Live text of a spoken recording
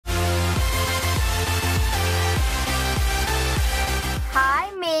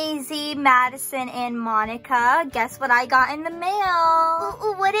Maisie, Madison, and Monica. Guess what I got in the mail?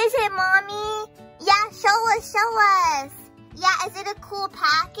 Ooh, what is it, Mommy? Yeah, show us. Yeah, is it a cool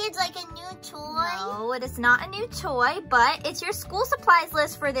package, like a new toy? No, it is not a new toy, but it's your school supplies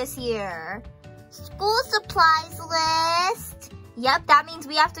list for this year. School supplies list? Yep, that means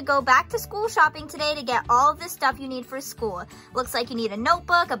we have to go back to school shopping today to get all of the stuff you need for school. Looks like you need a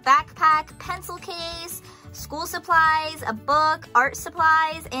notebook, a backpack, pencil case, school supplies, a book, art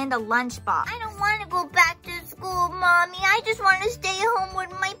supplies, and a lunchbox. I don't want to go back to school, Mommy. I just want to stay home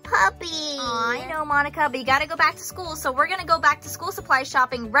with my puppy. I know, Monica, but you gotta go back to school, so we're gonna go back to school supply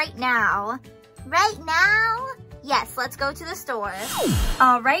shopping right now. Right now? Yes, let's go to the store.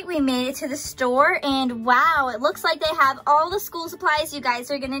 All right, we made it to the store, and wow, it looks like they have all the school supplies you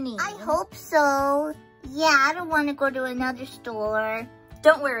guys are gonna need. I hope so. Yeah, I don't want to go to another store.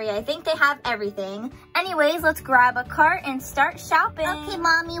 Don't worry, I think they have everything. Anyways, let's grab a cart and start shopping. Okay,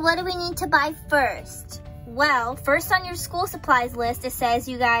 Mommy, what do we need to buy first? Well, first on your school supplies list, it says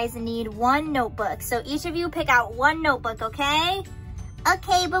you guys need one notebook. So each of you pick out one notebook, okay?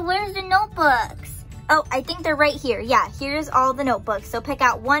 Okay, but where's the notebooks? Oh, I think they're right here. Yeah, here's all the notebooks. So pick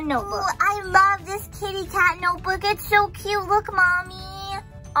out one notebook. Ooh, I love this kitty cat notebook. It's so cute. Look, Mommy.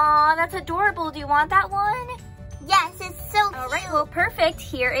 Aw, that's adorable. Do you want that one? Yes, it's so cute. All right, well, perfect.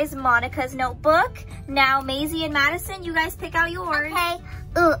 Here is Monica's notebook. Now, Maisie and Madison, you guys pick out yours. Okay.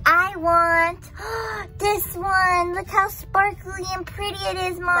 Ooh, I want this one. Look how sparkly and pretty it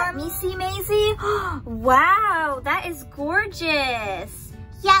is, Mom. Let me see, Maisie. Wow, that is gorgeous.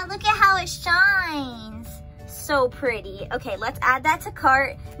 Yeah, look at how it shines. So pretty. Okay, let's add that to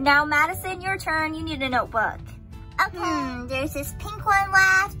cart. Now, Madison, your turn. You need a notebook. Okay, there's this pink one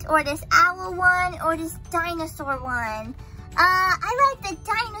left, or this owl one, or this dinosaur one. I like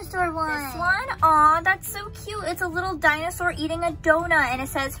the dinosaur one. This one? Aw, that's so cute. It's a little dinosaur eating a donut, and it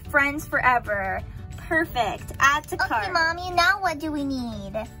says friends forever. Perfect. Add to cart. Okay, Mommy, now what do we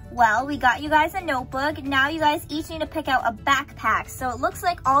need? Well, we got you guys a notebook. Now you guys each need to pick out a backpack. So it looks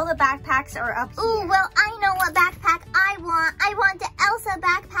like all the backpacks are up here. Ooh, well, I know what backpack I want. I want the Elsa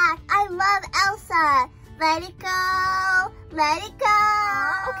backpack. I love Elsa. Let it go. Let it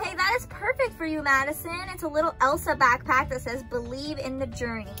go. Okay, that is perfect for you, Madison. It's a little Elsa backpack that says believe in the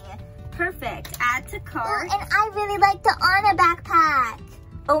journey. Perfect. Add to cart. Ooh, and I really like the Anna backpack.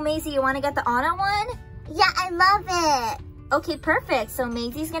 Oh, Maisie, you want to get the Anna one? Yeah, I love it. Okay, perfect. So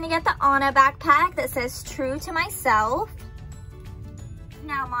Maisie's going to get the Anna backpack that says true to myself.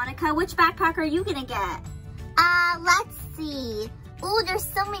 Now, Monica, which backpack are you going to get? Let's see. Ooh, there's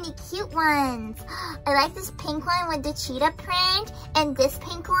so many cute ones. I like this pink one with the cheetah print, and this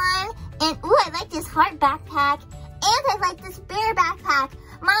pink one. And ooh, I like this heart backpack. And I like this bear backpack.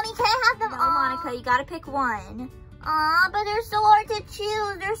 Mommy, can I have them all? No, Monica, you gotta pick one. Aw, but they're so hard to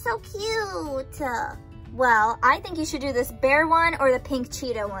choose. They're so cute. Well, I think you should do this bear one or the pink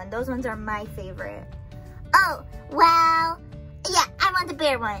cheetah one. Those ones are my favorite. Oh, well, yeah, I want the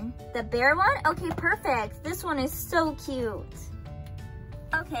bear one. The bear one? Okay, perfect. This one is so cute.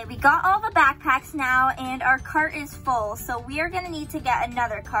 Okay, we got all the backpacks now, and our cart is full, so we are gonna need to get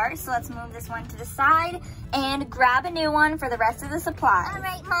another cart. So let's move this one to the side and grab a new one for the rest of the supplies. All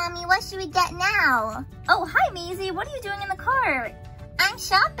right, Mommy, what should we get now? Oh, hi, Maisie. What are you doing in the cart? I'm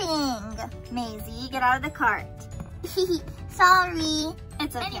shopping. Maisie, get out of the cart. Sorry.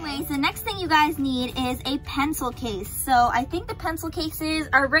 It's okay. Anyways, the next thing you guys need is a pencil case. So I think the pencil cases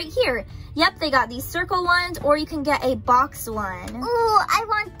are right here. Yep, they got these circle ones, or you can get a box one. Ooh, I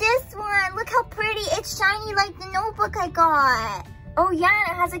want this one. Look how pretty. It's shiny like the notebook I got. Oh yeah,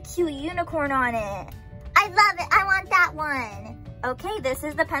 and it has a cute unicorn on it. I love it. I want that one. Okay, this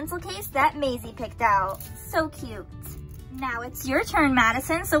is the pencil case that Maisie picked out. So cute. Now it's your turn,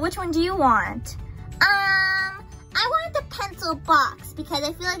 Madison. So which one do you want? I want the pencil box because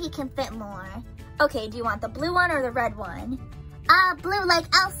I feel like it can fit more. Okay, do you want the blue one or the red one? Blue like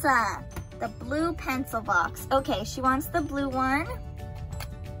Elsa. The blue pencil box. Okay, she wants the blue one.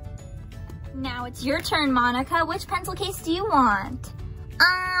 Now it's your turn, Monica. Which pencil case do you want?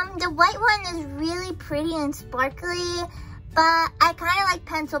 The white one is really pretty and sparkly, but I kind of like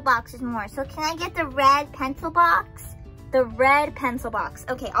pencil boxes more. So can I get the red pencil box? The red pencil box.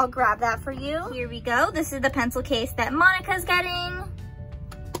 Okay, I'll grab that for you. Here we go. This is the pencil case that Monica's getting.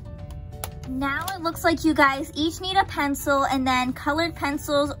 Now it looks like you guys each need a pencil and then colored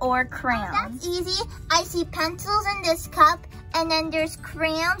pencils or crayons. Oh, that's easy. I see pencils in this cup, and then there's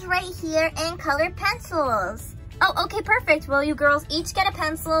crayons right here and colored pencils. Oh, okay, perfect. Well, you girls each get a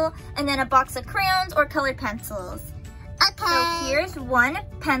pencil and then a box of crayons or colored pencils. Okay. So here's one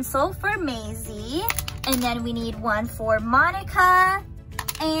pencil for Maisie. And then we need one for Monica.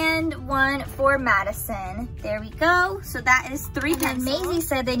 and one for Madison. There we go. So that is 3 pencils. Maisie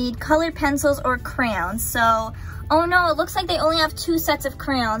said they need colored pencils or crayons. So, oh no, it looks like they only have 2 sets of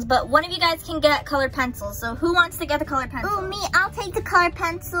crayons, but one of you guys can get colored pencils. So who wants to get the colored pencils? Ooh, me, I'll take the colored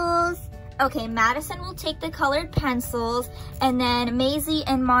pencils. Okay, Madison will take the colored pencils, and then Maisie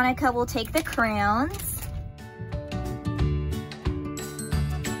and Monica will take the crayons.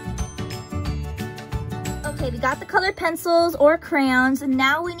 Okay, we got the colored pencils or crayons, and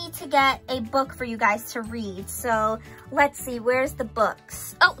now we need to get a book for you guys to read. So let's see, where's the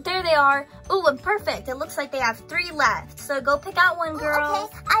books? Oh, there they are. Ooh, and perfect. It looks like they have 3 left. So go pick out one, girl.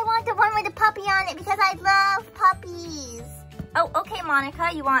 Okay, I want the one with the puppy on it because I love puppies. Oh, okay, Monica,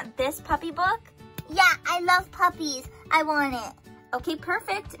 you want this puppy book? Yeah, I love puppies. I want it. Okay,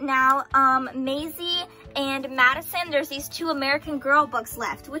 perfect. Now, Maisie and Madison, there's these 2 American Girl books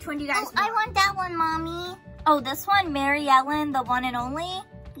left. Which one do you guys want? I want that one, Mommy. Oh, this one, Mary Ellen, the one and only?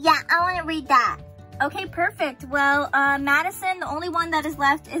 Yeah, I want to read that. Okay, perfect. Well, Madison, the only one that is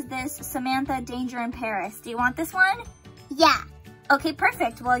left is this Samantha, Danger in Paris. Do you want this one? Yeah. Okay,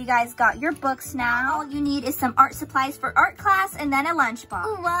 perfect. Well, you guys got your books now. All you need is some art supplies for art class and then a lunchbox.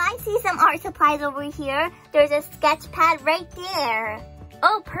 Ooh, well, I see some art supplies over here. There's a sketch pad right there.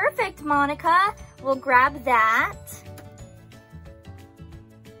 Oh, perfect, Monica. We'll grab that.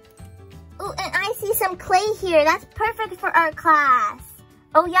 Ooh, and I see some clay here. That's perfect for art class.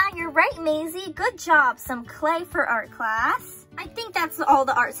 Oh yeah, you're right, Maisie. Good job. Some clay for art class. I think that's all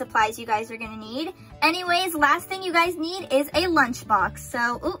the art supplies you guys are gonna need. Anyways, last thing you guys need is a lunchbox.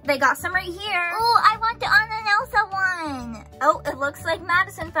 So, ooh, they got some right here. Ooh, I want the Anna and Elsa one. Oh, it looks like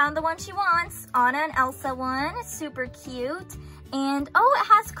Madison found the one she wants. Anna and Elsa one, super cute. And, oh, it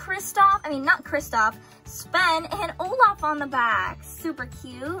has not Kristoff, Sven and Olaf on the back. Super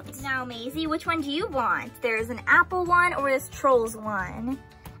cute. Now, Maisie, which one do you want? There's an apple one or this Trolls one?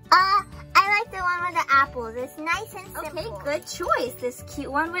 I like the one with the apples. It's nice and simple. Okay, good choice. This cute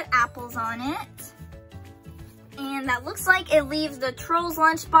one with apples on it. And that looks like it leaves the Trolls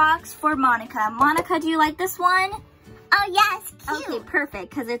lunchbox for Monica. Monica, do you like this one? Oh, yes, cute. Okay, perfect,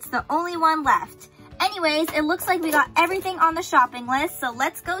 because it's the only one left. Anyways, it looks like we got everything on the shopping list, so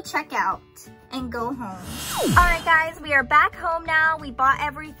let's go check out and go home. All right, guys, we are back home now. We bought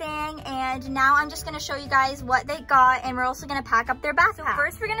everything, and now I'm just gonna show you guys what they got, and we're also gonna pack up their backpack. So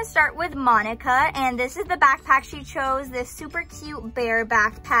first, we're gonna start with Monica, and this is the backpack she chose, this super cute bear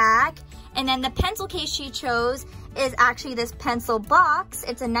backpack. And then the pencil case she chose is actually this pencil box.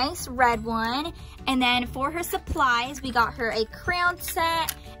 It's a nice red one. And then for her supplies, we got her a crayon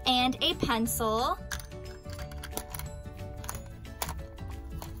set and a pencil.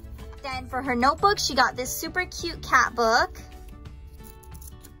 Then for her notebook, she got this super cute cat book.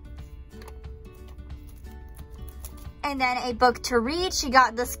 And then a book to read. She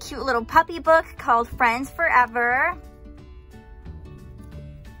got this cute little puppy book called Friends Forever.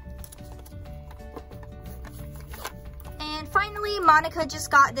 And finally, Monica just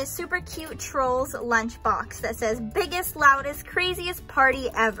got this super cute Trolls lunchbox that says biggest, loudest, craziest party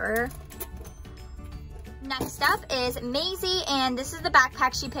ever. Next up is Maisie, and this is the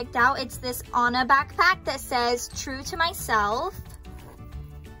backpack she picked out. It's this Anna backpack that says true to myself.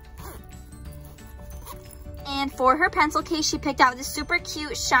 And for her pencil case, she picked out this super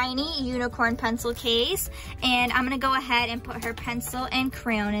cute, shiny unicorn pencil case. And I'm gonna go ahead and put her pencil and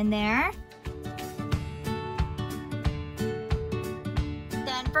crayon in there.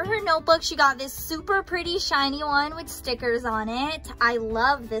 Then for her notebook, she got this super pretty, shiny one with stickers on it. I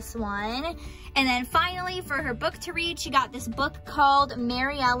love this one. And then finally, for her book to read, she got this book called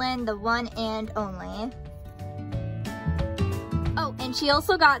Mary Ellen, the One and Only. Oh, and she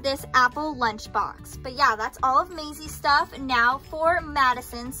also got this apple lunchbox. But yeah, that's all of Maisie's stuff. Now for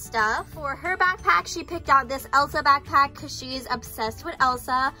Madison's stuff. For her backpack, she picked out this Elsa backpack because she's obsessed with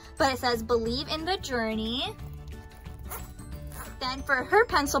Elsa, but it says believe in the journey. Then for her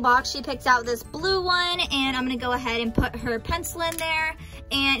pencil box, she picked out this blue one, and I'm gonna go ahead and put her pencil in there.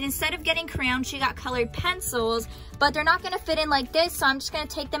 And instead of getting crayons, she got colored pencils, but they're not gonna fit in like this, so I'm just gonna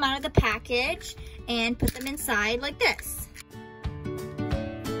take them out of the package and put them inside like this.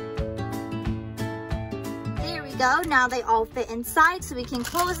 There we go, now they all fit inside, so we can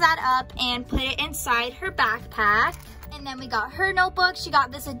close that up and put it inside her backpack. And then we got her notebook. She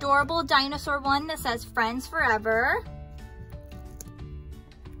got this adorable dinosaur one that says Friends Forever.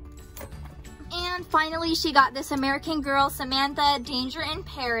 And finally, she got this American Girl Samantha Danger in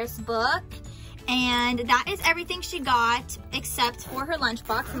Paris book. And that is everything she got except for her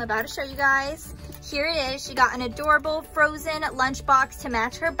lunchbox. I'm about to show you guys. here it is. She got an adorable frozen lunchbox to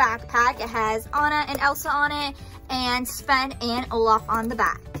match her backpack. It has Anna and Elsa on it, and Sven and Olaf on the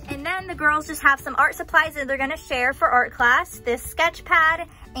back. And then the girls just have some art supplies that they're gonna share for art class. This sketch pad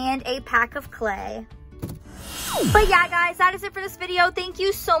and a pack of clay. But yeah, guys, that is it for this video. Thank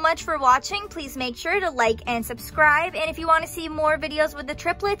you so much for watching. Please make sure to like and subscribe. And if you want to see more videos with the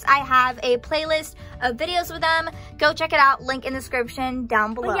triplets, I have a playlist of videos with them. Go check it out. Link in the description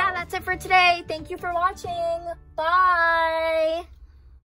down below. But yeah, that's it for today. Thank you for watching. Bye.